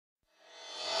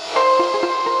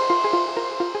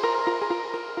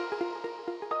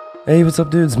Hey, what's up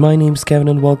dudes, my name's Kevin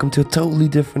and welcome to a totally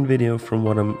different video from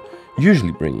what I'm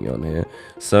usually bringing on here.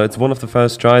 So it's one of the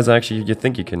first tries, actually you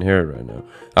think you can hear it right now.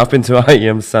 I've been to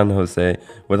IEM San José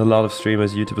with a lot of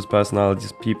streamers, YouTubers,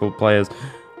 personalities, people, players,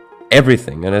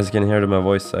 everything. And as you can hear in my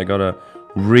voice, I got a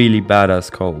really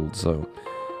badass cold, so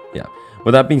yeah.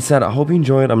 With that being said, I hope you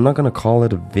enjoy it. I'm not gonna call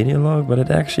it a video log, but it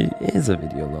actually is a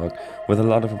video log with a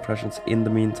lot of impressions in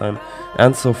the meantime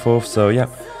and so forth, so yeah.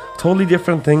 Totally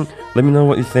different thing. Let me know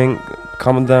what you think.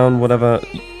 Comment down whatever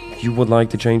you would like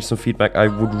to change, some feedback. I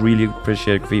would really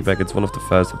appreciate feedback. It's one of the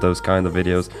first of those kind of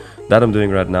videos that I'm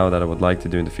doing right now that I would like to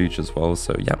do in the future as well.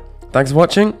 So yeah, thanks for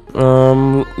watching.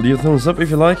 Leave a thumbs up if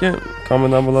you like it.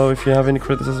 Comment down below if you have any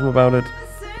criticism about it.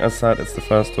 As said, it's the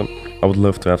first one. I would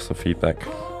love to have some feedback.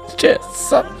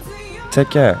 Cheers. Take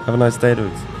care. Have a nice day,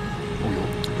 dudes.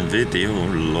 Video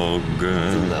log.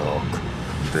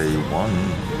 Day 1.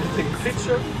 Take a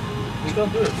picture. We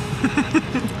don't do it.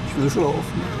 Ich will schon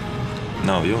laufen.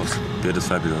 No, yours. Wer das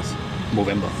fabulous?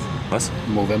 November. Was?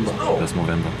 November. Das ist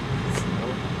November.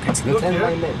 Kannst du nicht?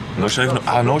 No Shave,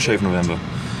 no Shave November.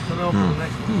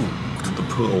 The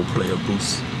pro player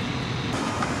boost.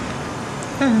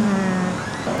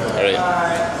 Alright,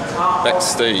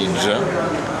 backstage,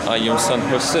 IEM SAN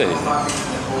JOSÉ,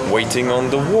 waiting on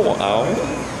the war owl.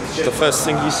 The first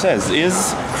thing he says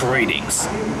is greetings.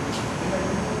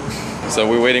 So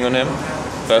we're waiting on him.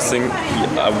 First thing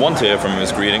I want to hear from him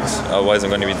is greetings, otherwise I'm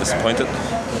going to be disappointed.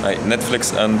 Right,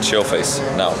 Netflix and chill face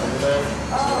now.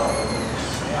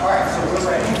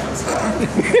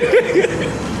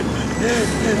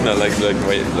 No,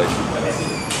 wait.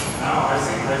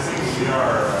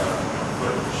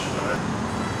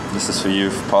 This is for you,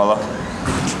 Paula.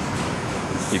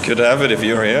 You could have it if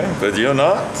you're here, but you're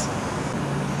not.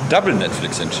 Double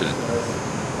Netflix and chill.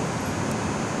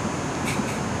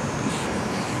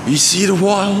 You see the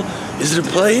wall? Is it a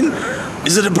plane?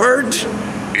 Is it a bird?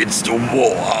 It's the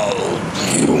wall.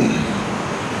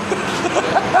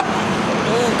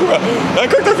 Guck mal, na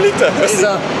guck, da fliegt er.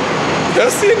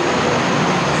 Hörst du ihn?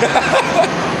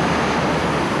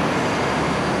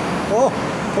 Oh,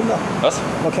 Kinder. Was?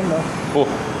 Mal Kinder. Wo?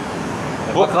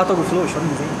 Er war gerade geflogen, ich hab ihn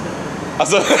gesehen.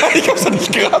 Achso, ich hab's halt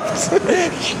nicht gerafft.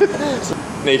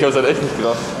 Nee, ich hab's halt echt nicht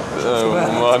gerafft. Oh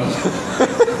Mann.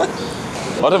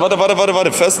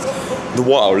 Warte. First, the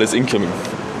war owl is incoming.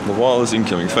 The war owl is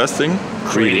incoming. First thing,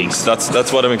 greetings. That's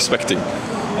what I'm expecting.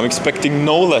 I'm expecting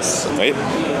no less, right?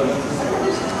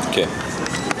 Okay.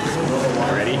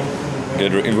 Ready?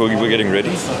 We're getting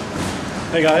ready.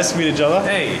 Hey guys, meet each other.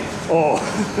 Hey. Oh.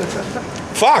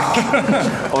 Fuck!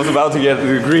 I was about to get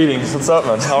the greetings. What's up,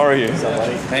 man? How are you?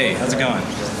 Hey, how's it going?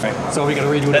 So we gotta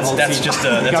redo the whole That's scene. just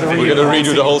a video. We're gonna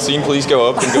redo the whole scene. Please go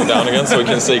up and go down again so we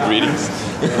can say greetings.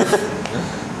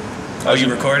 Oh, you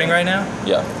recording right now?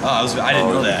 Yeah. Oh, I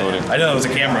didn't know that. Recording. I didn't know it was a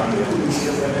camera.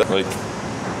 Like,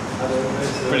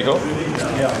 pretty cool.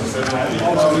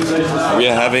 We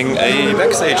are having a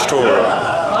backstage tour.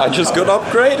 I just got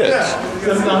upgraded. Yeah,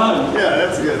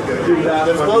 that's good.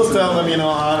 Close down, let me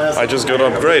know how I just got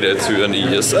upgraded to an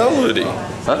ESL hoodie.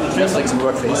 Netflix and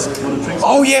work face.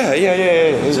 Oh yeah.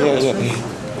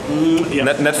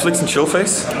 Netflix and chill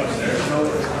face?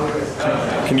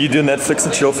 Can you do Netflix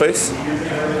and chill face?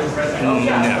 No.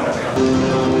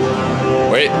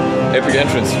 Wait, epic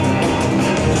entrance.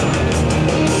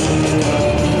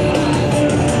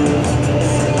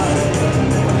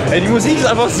 Ey, die Musik ist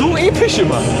einfach so episch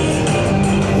immer.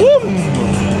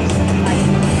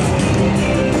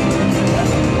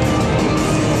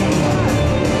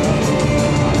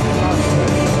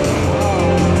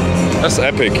 That's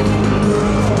epic.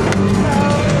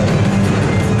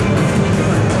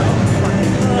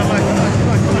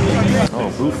 Oh,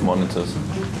 booth monitors.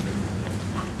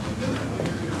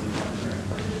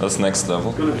 That's next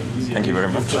level. Thank you very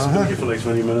much. Just book you for like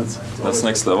 20 minutes. That's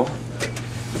next level.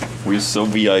 We're so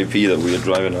VIP that we are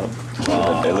driving up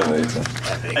an elevator.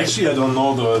 Actually, I don't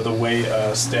know the way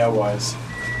stairwise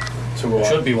to.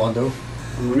 Should be one though.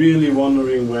 I'm really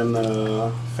wondering when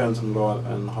Phantom Lord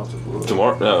and how to go.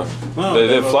 Tomorrow? No. No,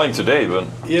 They're flying today, but...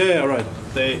 Yeah, right.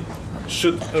 They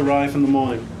should arrive in the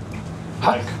morning.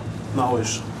 Like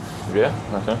now-ish. Yeah?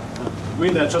 Okay. I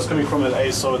mean, they're just coming from LA,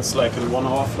 so it's like a 1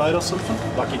 hour flight or something.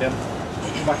 Lucky them.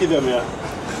 Lucky them, yeah.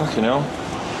 Fucking hell.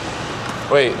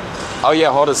 Wait. Oh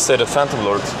yeah, how does say the Phantom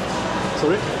Lord?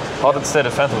 Sorry? How does say the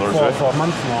Phantom Lord, right? For a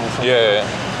month now. Or something. Yeah.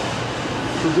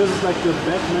 So this is like the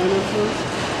back main entrance.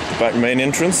 Back main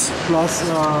entrance. Plus,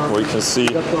 Where you can see.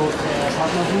 got those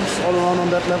partner booths all around on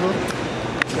that level.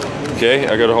 Okay,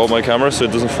 I gotta hold my camera so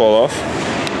it doesn't fall off.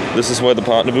 This is where the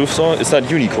partner booths are. Is that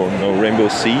Unicorn? No, Rainbow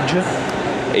Siege?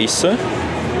 Acer?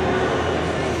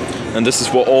 and this is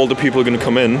where all the people are gonna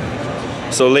come in.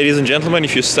 So ladies and gentlemen,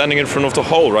 if you're standing in front of the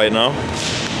hall right now,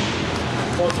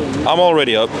 I'm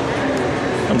already up.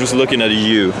 I'm just looking at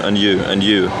you and you and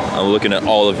you. I'm looking at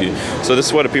all of you. So this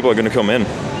is where the people are gonna come in.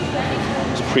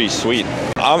 It's pretty sweet.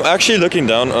 I'm actually looking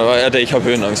down. Ich habe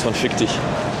Höhenangst, man, fick dich.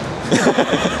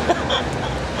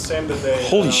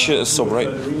 Holy shit, it's so bright.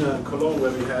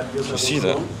 You see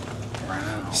that?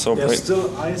 So bright. There's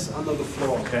still ice under the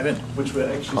floor, Kevin, which we're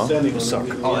actually standing on.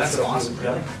 Oh, that's awesome.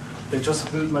 Yeah. They just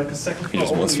built like a second floor. He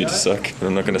just wants me to suck.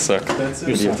 I'm not gonna suck. That's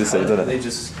it. You have to say that. They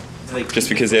just Just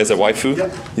because he has a waifu?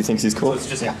 Yep. He thinks he's cool? it's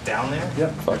just down there.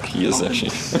 Yep. Fuck, he is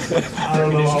actually. I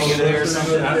don't know how There or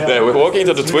something. Yeah, we're walking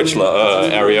into the Twitch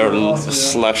area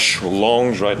slash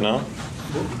lounge right now.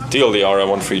 DLDR, I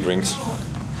want free drinks.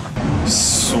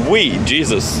 Sweet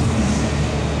Jesus.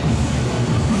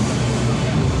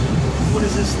 What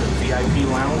is this? The VIP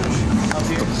lounge up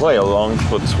here? Play a lounge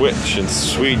for Twitch, and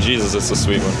sweet Jesus, it's a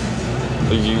sweet one.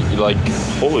 You like,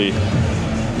 holy,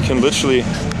 you can literally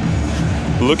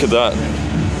look at that.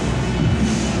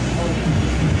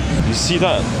 You see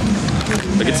that?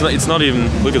 Like it's not even.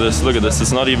 Look at this. Look at this.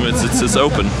 It's not even. It's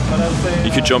open.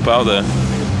 You could jump out there.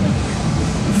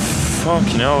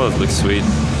 Fucking hell, that looks sweet.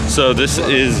 So this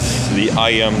is the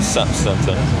IEM SAN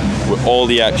Center, where all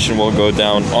the action will go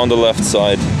down. On the left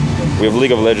side, we have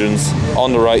League of Legends.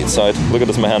 On the right side, look at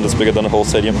this, my hand is bigger than the whole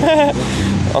stadium.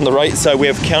 On the right side, we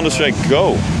have Counter-Strike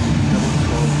Go.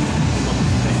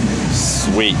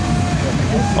 Sweet.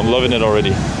 I'm loving it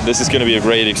already. This is going to be a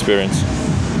great experience.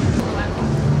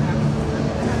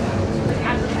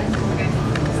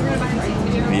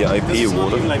 VIP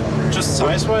water. like just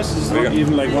size-wise, it's not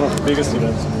even like one of the biggest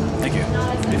events. Thank you.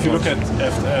 If you look at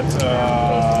the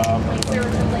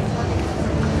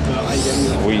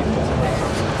IEM. Sweet.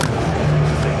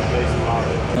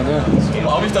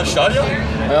 Habe ich das Stadion?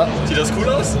 Ja, Sieht das cool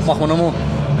aus? machen wir nochmal.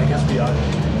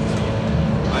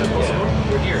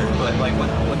 We're here, but like,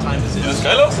 what time is it? Sieht das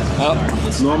geil aus?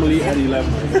 It's normally at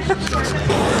 11.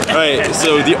 Alright,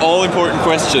 so the all-important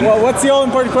question. Well, what's the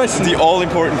all-important question? The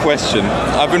all-important question.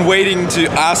 I've been waiting to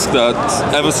ask that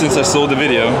ever since I saw the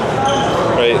video.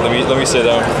 Right, let me sit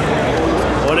down.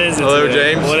 What is it? Hello,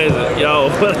 today? James. What is it? Yo,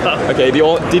 what up? Okay,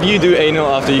 did you do anal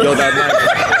after you got that knife?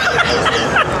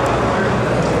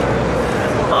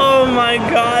 Oh my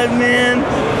god, man.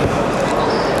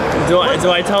 Do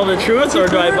I tell the truth or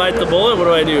do I bite the bullet? What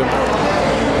do I do?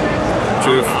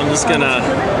 Truth. I'm just gonna.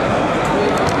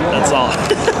 That's all.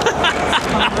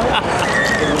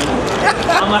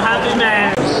 I'm a happy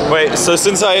man. Wait, so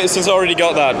since I already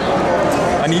got that,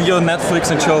 I need your Netflix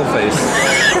and chill face.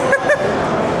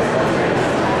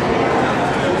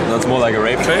 That's more like a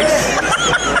rape face.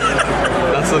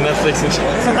 That's the Netflix and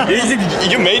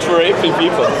chill. You made for raping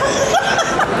people.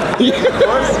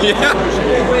 Yeah.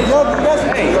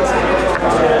 Hey,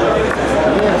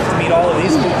 meet all of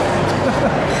these people.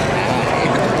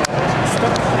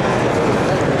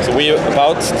 So we're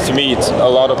about to meet a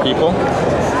lot of people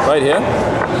right here.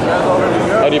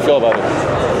 How do you feel about it?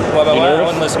 What about You I nervous?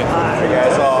 wasn't listening. Are you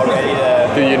guys all ready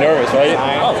to? You're nervous, right?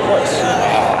 Oh, of course.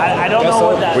 I don't know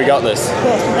what that We got this.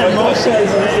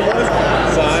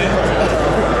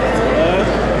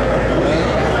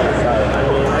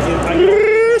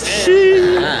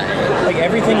 Like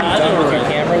everything you've done with your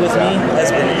camera with me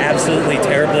has been absolutely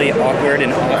terribly awkward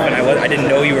and off, and I didn't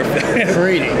know you were filming.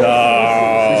 Greetings.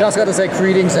 You just got to say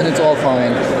greetings and it's all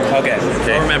fine. Okay.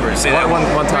 I'll remember. Say that One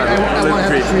time. I want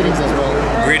to have greetings as well.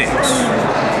 Greetings.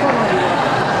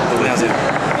 How's it?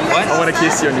 What? I want to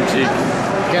kiss you on your cheek.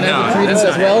 Can I have greetings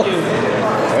as well?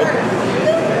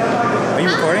 Are you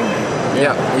recording?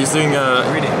 Yeah, he's doing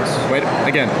Greetings. Wait,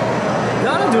 again.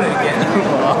 No, I'm not doing it again.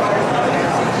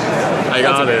 I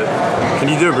got it. Can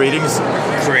you do greetings?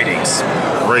 Greetings.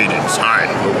 Greetings, hi,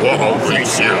 whoa,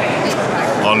 greets you.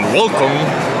 And welcome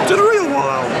to the real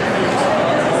world.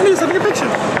 He's having a picture.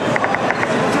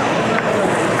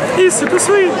 He's super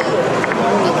sweet.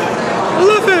 I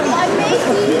love him.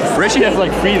 Rishi has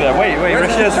like three there. Wait,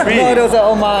 Rishi has three. No, those are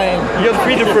all mine. You got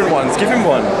three different ones. Give him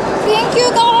one. Thank you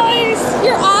guys!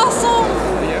 You're awesome!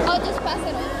 I'll just pass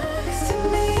it on.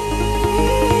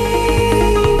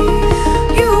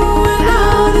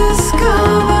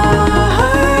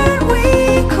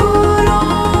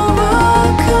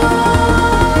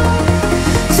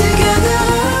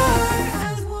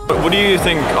 What do you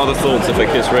think are the thoughts if I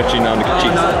kiss Richie now on the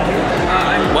cheeks?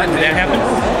 What? Did that happen?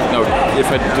 No, if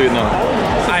I do it now.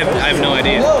 I have no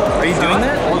idea. Are you doing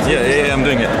that? Yeah, I'm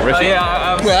doing it. Richie?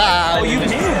 Oh, you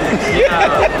did. Yeah.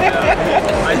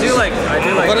 I do like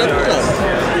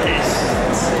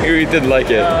He did like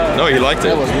it. No, he liked it.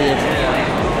 That was weird.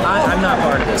 I'm not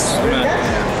part of this. I'm not.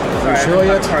 You sure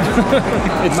yet?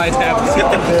 It might happen.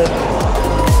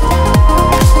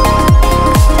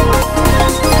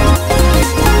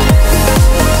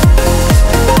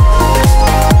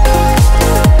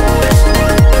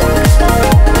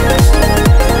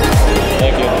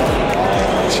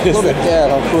 Look at that,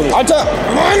 how cool is Alter,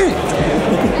 Mann!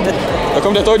 Da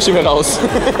kommt der Deutsche wieder raus.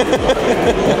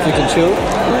 You can chill.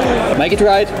 Make it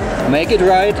right. Make it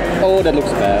right. Oh, that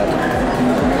looks bad.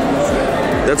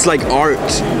 That's like art.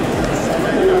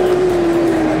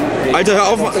 Alter, hör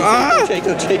auf! Ah!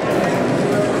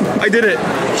 I did it!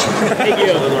 Thank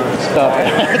you. Stop.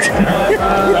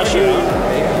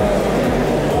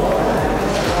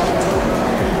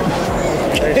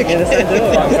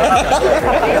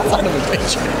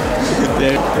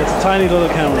 It's a tiny little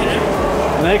camera.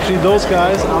 And actually those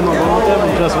guys, I'm not one of them,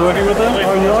 I'm just working with them.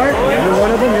 Oh, you are? You're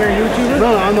one of them? You're a YouTuber?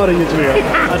 No, I'm not a YouTuber.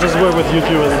 I just work with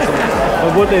YouTubers and stuff.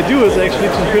 But what they do is actually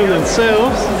to film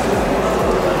themselves.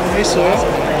 Hey, sir.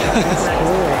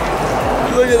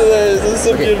 Look at this, this is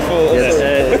so beautiful. Yeah.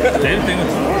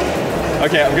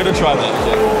 Okay, I'm gonna try that.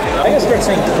 I gotta start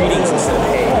saying greetings instead of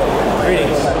hey.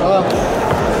 Greetings.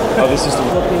 Oh, this is the...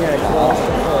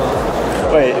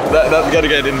 Wait, that's gotta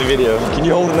get in the video. Can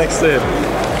you hold it next to him?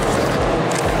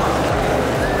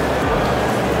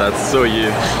 That's so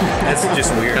you. That's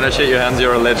just weird. Can I shake your hands?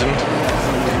 You're a legend.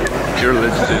 You're a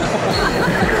legend, dude.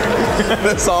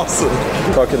 That's awesome.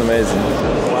 Fucking amazing.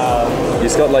 Wow.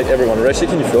 He's got like everyone. Reshi,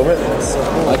 can you film it?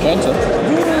 I can't.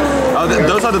 Oh,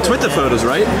 those are the Twitter photos,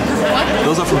 right?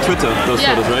 Those are from Twitter, those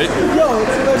photos, right?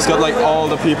 He's got like all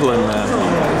the people in there.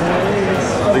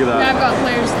 Look at that. I've got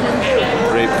players too.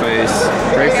 Great face.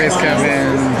 Great face,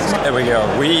 Kevin. There we go.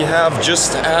 We have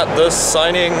just at the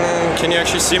signing. Can you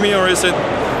actually see me, or is it?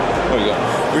 There we go.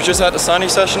 We're just at the signing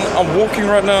session. I'm walking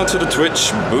right now to the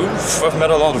Twitch booth. I've met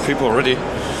a lot of people already.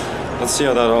 Let's see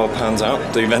how that all pans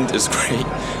out. The event is great.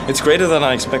 It's greater than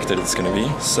I expected it's gonna be.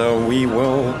 So we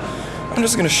will. I'm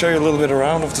just gonna show you a little bit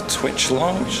around of the Twitch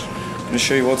lounge. I'm gonna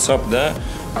show you what's up there.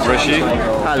 Rishi.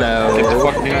 Hello. Get the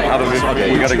fucking out of it.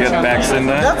 Okay, we gotta get Max in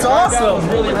there. That's awesome.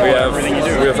 We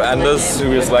have Anders,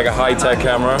 who is like a high-tech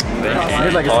camera.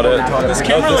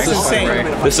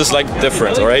 This is like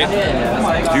different, right?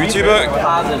 YouTuber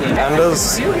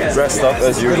Anders dressed up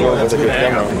as usual with a good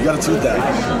camera. You gotta tweet that.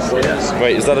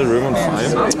 Wait, is that a room on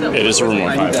 5? It is a room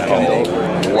on 5.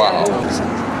 Oh, wow.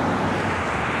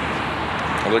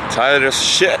 I look tired as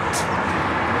shit.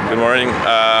 Good morning.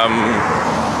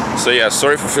 So yeah,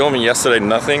 sorry for filming yesterday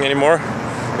nothing anymore.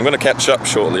 I'm gonna catch up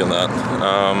shortly on that.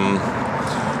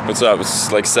 What's up? It's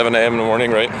like 7 a.m. in the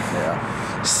morning, right?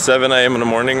 Yeah. 7 a.m. in the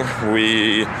morning.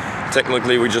 We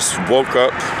just woke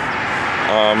up.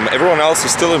 Everyone else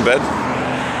is still in bed.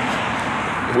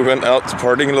 We went out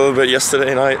partying a little bit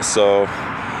yesterday night, so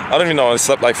I don't even know. I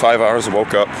slept like 5 hours and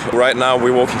woke up. Right now we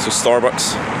walk into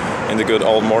Starbucks in the good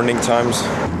old morning times.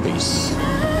 Peace.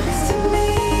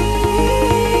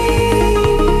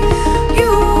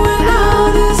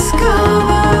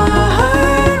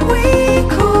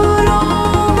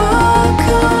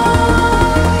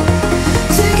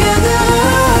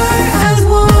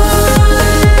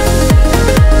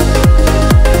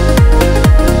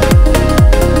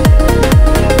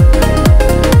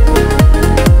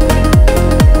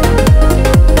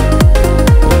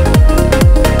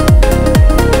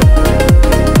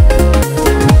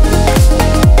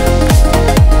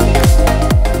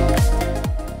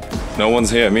 No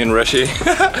one's here, me and Reshi.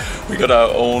 We got our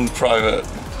own private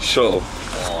shuttle.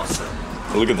 Awesome.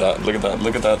 Look at that, look at that,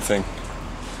 look at that thing.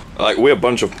 Like, we're a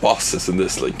bunch of bosses in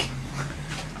this league.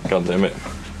 God damn it.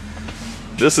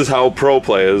 This is how pro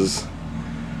players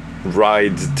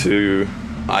ride to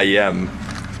IEM.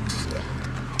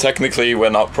 Technically, we're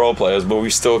not pro players, but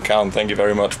we still count. Thank you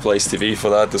very much, Place TV, for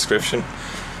that description.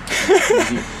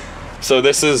 So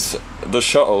this is the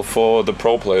shuttle for the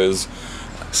pro players.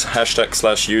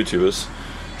 #/YouTubers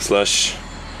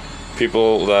 /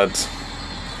 people that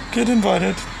get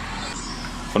invited.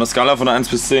 Von der Skala von 1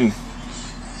 bis 10.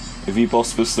 Wie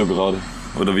Boss bist du gerade?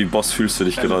 Oder wie Boss fühlst du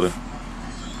dich gerade?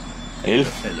 11?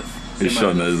 11. Ich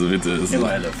schon, also bitte.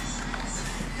 Immer 11.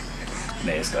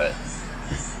 Nee, ist geil.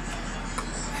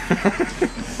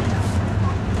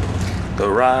 The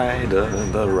rider,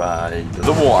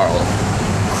 the wall.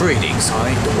 Greetings,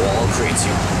 hi, the wall greets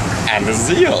you. And the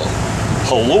zeal.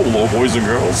 Hello, boys and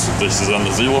girls. This is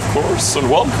Anazil, of course, and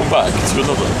welcome back to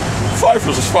another 5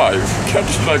 vs 5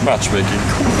 Counter-Strike matchmaking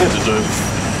competitive.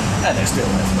 And I still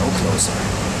have no closer.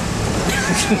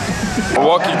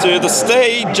 Walking to the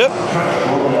stage.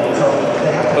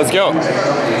 Let's go.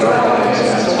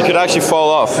 You could actually fall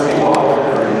off.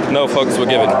 No fucks were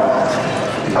given.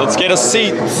 Let's get a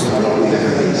seat.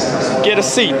 Get a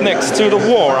seat next to the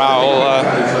war owl.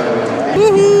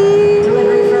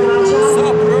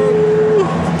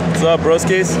 What's up,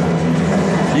 broskies?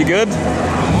 You good?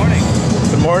 Good morning.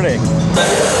 Good morning.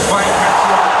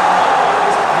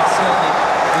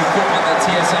 Equipment that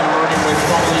TSM are running with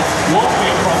probably won't be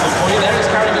a problem for you. There is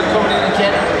Carrigan coming in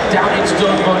again. Damage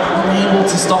done, but unable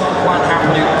to stop the plan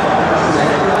happening.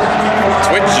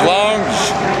 Twitch Lounge.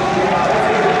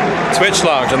 Twitch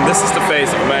Lounge, and this is the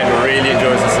face of a man who really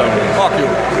enjoys the song. Fuck you.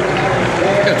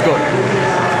 It's good.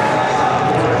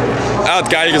 Hat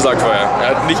geil gesagt vorher.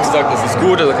 Hat nicht gesagt, es ist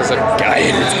gut, er hat gesagt,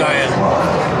 geil. It's geil.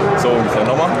 So ungefähr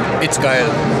nochmal. It's geil.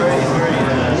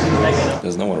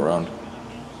 There's no one around.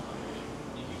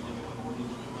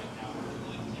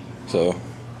 So,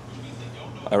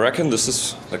 I reckon this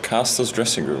is the caster's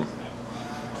dressing room.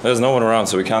 There's no one around,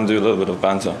 so we can do a little bit of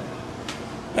banter.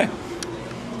 Hey,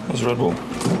 there's Red Bull.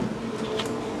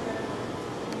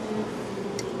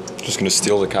 Just gonna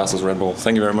steal the caster's Red Bull.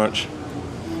 Thank you very much.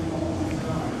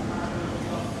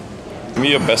 Give me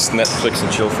your best Netflix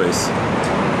and chill face.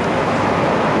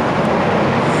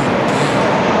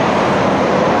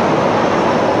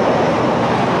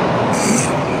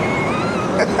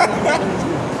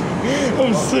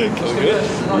 I'm sick. Good?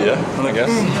 Yeah, I guess.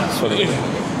 That's what it is.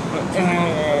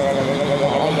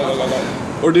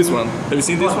 Or this one. Have you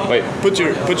seen this one? Wait. Put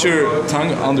your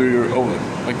tongue under your oven,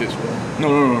 like this. No.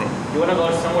 You wanna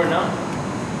go somewhere now?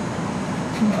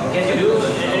 Can't you do it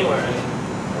anywhere?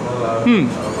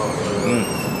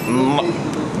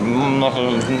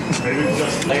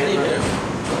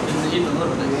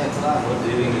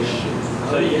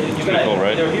 So you're gonna,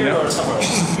 right? they're here or somewhere?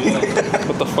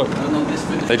 What the fuck?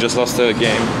 They just lost a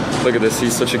game. Look at this,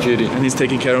 he's such a cutie. And he's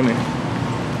taking care of me.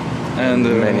 And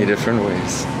many different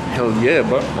ways. hell yeah,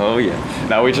 bro. Oh yeah.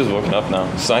 Now we're just woken up now.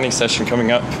 Signing session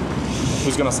coming up.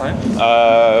 Who's gonna sign?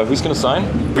 Who's gonna sign?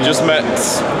 We just met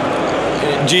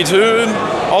G2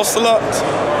 Ocelot.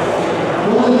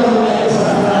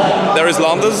 There is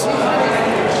Landers.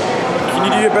 Can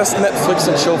you do your best Netflix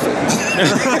and chill thing?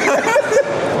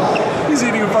 He's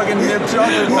eating a fucking nip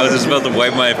chocolate. I was just about to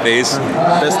wipe my face.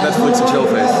 Best Netflix and chill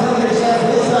face.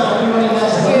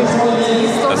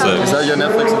 That's it. Is that your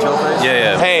Netflix and chill face?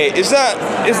 Yeah, yeah. Hey, is that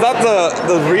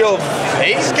the real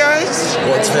face, guys?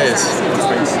 What's face? Who's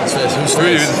face? Who's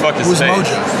face? Who the fuck is Who's face?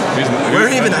 Mojo?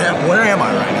 Where am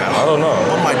I right now? I don't know.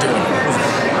 What am I doing?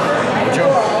 Mojo?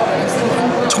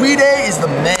 Mrtweeday is the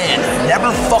man.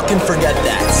 Never fucking forget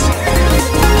that.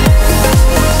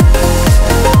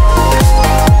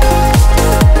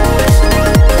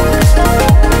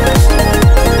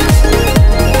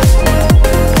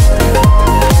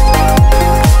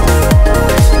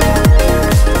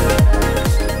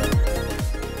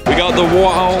 The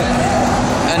war owl,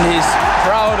 and he's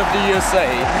proud of the USA.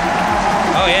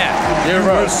 Oh yeah.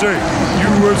 USA.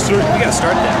 USA. We gotta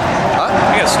start that. Huh?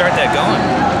 We gotta start that going.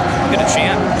 Get a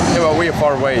chant. Yeah, well, we're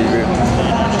far away.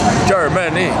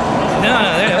 Germany. No,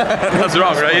 That's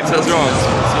wrong, right? That's wrong.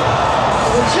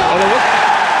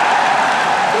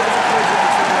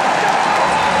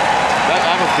 That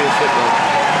I'm a feel sick though.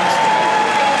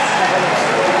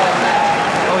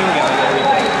 Oh, here we go.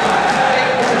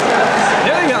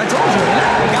 There we go. I told you, man.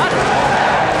 We got it.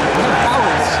 We're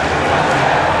cowards.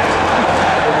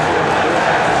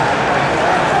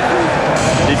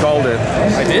 He called it.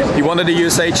 I did? He wanted the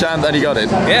USA chant and he got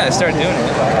it. Yeah, I started doing it.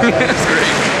 That's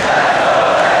great.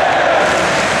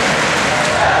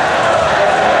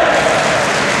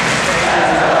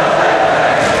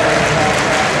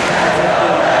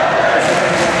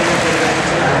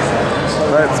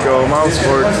 Let's go, mouse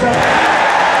sports.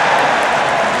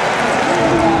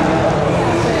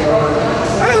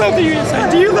 I love the USA.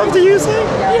 Do you love the USA?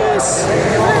 Yes.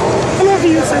 I love the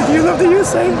USA. Do you love the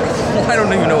USA? I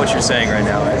don't even know what you're saying right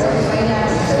now.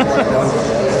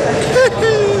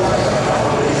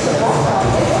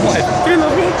 What? Do you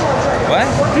love me? What?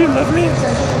 Do you love me?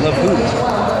 Love who?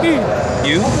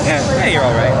 You? Yeah, you're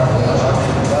alright.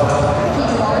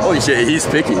 Holy shit, he's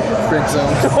picky. Friend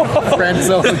zone. Friend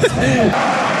zone.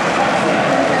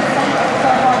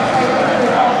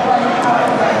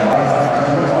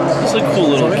 It's a cool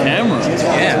little camera.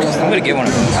 Yeah, I'm gonna get one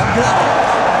of those.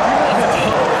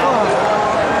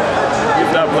 If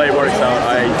that play works out,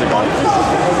 I demand it.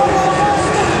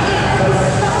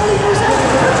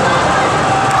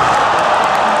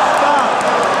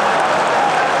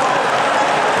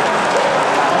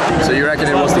 So you reckon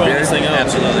it was the beer? This thing out.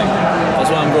 Absolutely. That's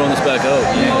why I'm growing this back out.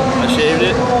 Yeah. I shaved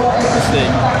it.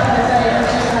 Mistake.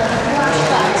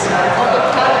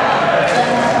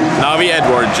 Navi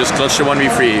Edward just clutched the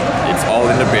 1v3. It's all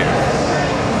in the beer.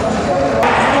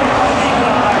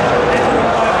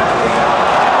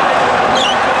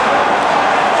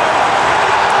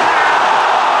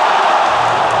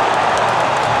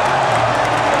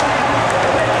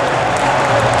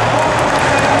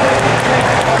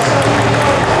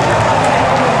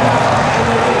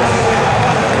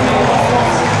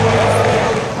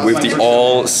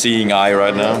 seeing eye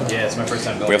right now. Yeah, it's my first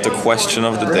time. We have the question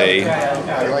of the day,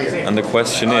 and the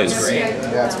question is,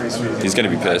 he's gonna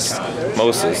be pissed.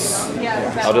 Moses,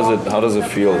 how does it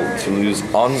feel to lose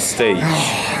on stage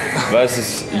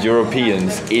versus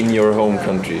Europeans in your home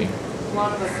country?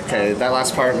 Okay, that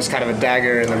last part was kind of a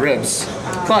dagger in the ribs.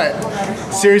 But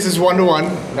series is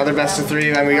 1-1, another best of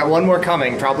 3, and we got one more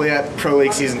coming, probably at Pro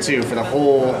League Season 2 for the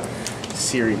whole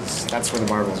series. That's where the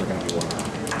marbles are going to be won.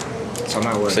 So I'm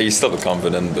not worried. So you're still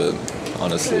confident, but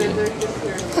honestly,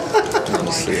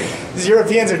 these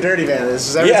Europeans are dirty, man. This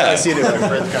is every time I see it.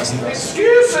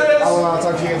 Excuses! I'll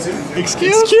talk to you again soon.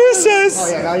 Excuses! Oh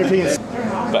yeah, now you're being...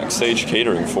 Backstage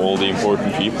catering for all the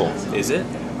important people. Is it?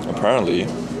 Apparently,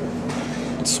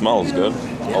 it smells good.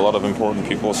 A lot of important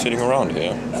people are sitting around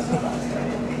here.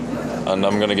 And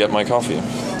I'm gonna get my coffee.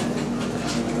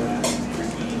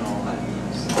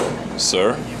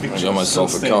 Sir, I got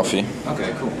myself a coffee.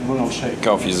 Okay, cool.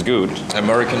 Coffee is good.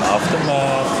 American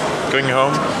aftermath. Going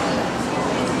home.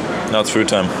 Now it's food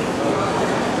time.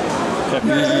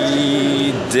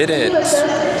 We did it.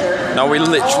 Now we're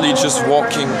literally just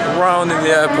walking around in the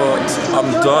airport.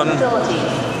 I'm done.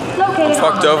 I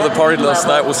fucked over. The party last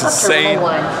night was insane.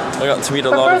 I got to meet a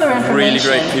lot of really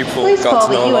great people. Got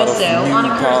to know a lot of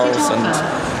new pals,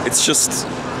 and it's just...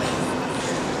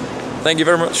 Thank you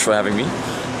very much for having me.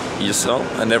 Yourself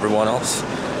and everyone else.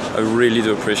 I really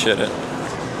do appreciate it.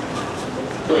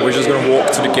 We're just gonna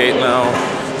walk to the gate now.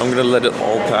 I'm gonna let it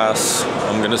all pass.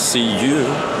 I'm gonna see you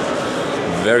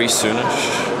very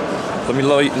soonish. Let me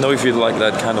know if you like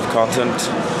that kind of content.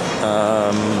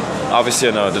 Obviously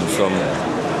I know I didn't film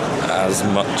as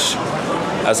much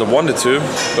as I wanted to,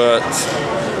 but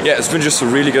yeah, it's been just a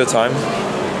really good time.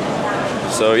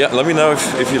 So yeah, let me know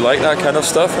if you like that kind of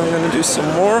stuff. I'm gonna do some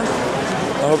more.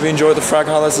 I hope you enjoyed the frag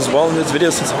highlights as well in this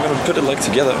video, since I'm gonna put it like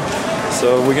together.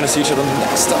 So we're gonna see each other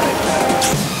next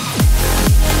time.